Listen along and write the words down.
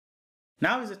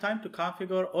Now is the time to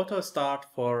configure auto start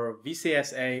for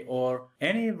VCSA or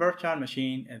any virtual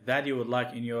machine that you would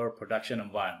like in your production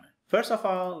environment. First of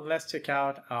all, let's check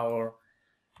out our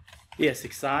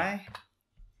ESXi.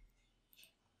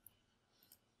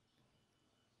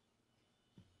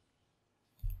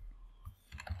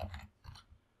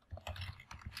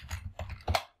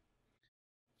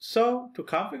 So to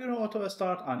configure auto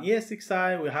start on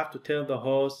ESXi, we have to tell the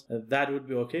host that it would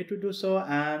be okay to do so,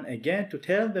 and again to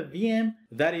tell the VM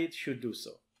that it should do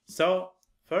so. So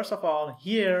first of all,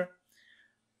 here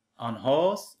on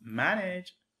host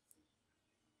manage,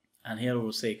 and here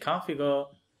we'll say configure,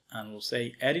 and we'll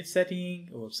say edit setting,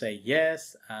 we'll say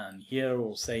yes, and here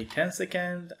we'll say 10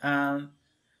 seconds and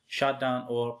shutdown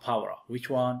or power off, which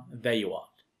one that you want.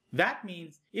 That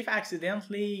means if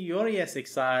accidentally your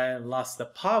ESXi lost the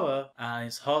power and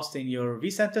is hosting your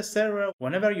vCenter server,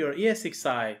 whenever your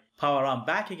ESXi power on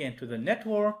back again to the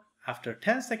network, after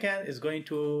 10 seconds is going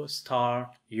to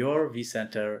start your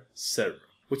vCenter server,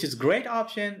 which is a great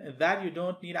option that you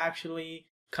don't need actually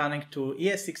connect to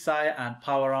ESXi and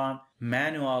power on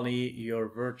manually your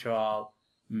virtual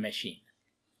machine.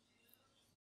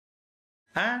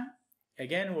 And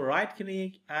again, we'll right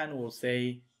click and we'll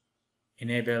say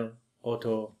enable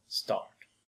auto start.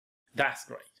 That's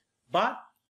great. But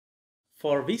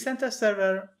for vCenter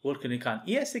server, we'll click on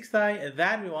ESXi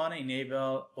that we want to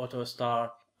enable auto start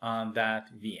on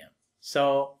that VM.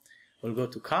 So we'll go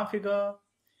to configure,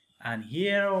 and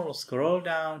here we'll scroll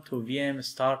down to VM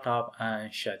startup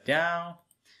and shut down,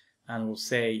 and we'll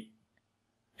say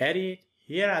edit.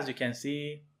 Here, as you can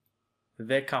see,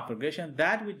 the configuration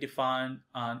that we defined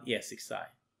on ESXi.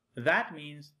 That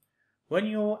means when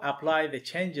you apply the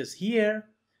changes here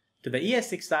to the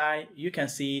ESXi, you can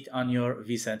see it on your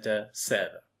vCenter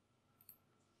server.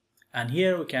 And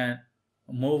here we can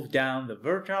move down the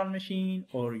virtual machine,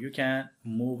 or you can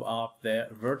move up the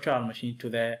virtual machine to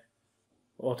the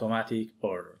automatic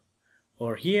order.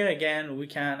 Or here again, we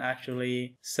can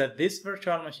actually set this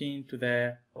virtual machine to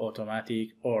the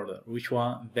automatic order, which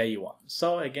one they want.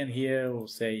 So again, here we'll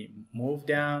say move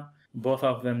down, both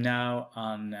of them now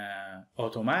on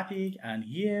automatic, and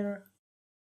here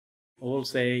we'll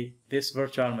say this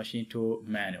virtual machine to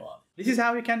manual. This is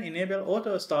how you can enable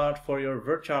auto start for your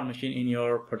virtual machine in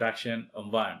your production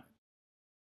environment.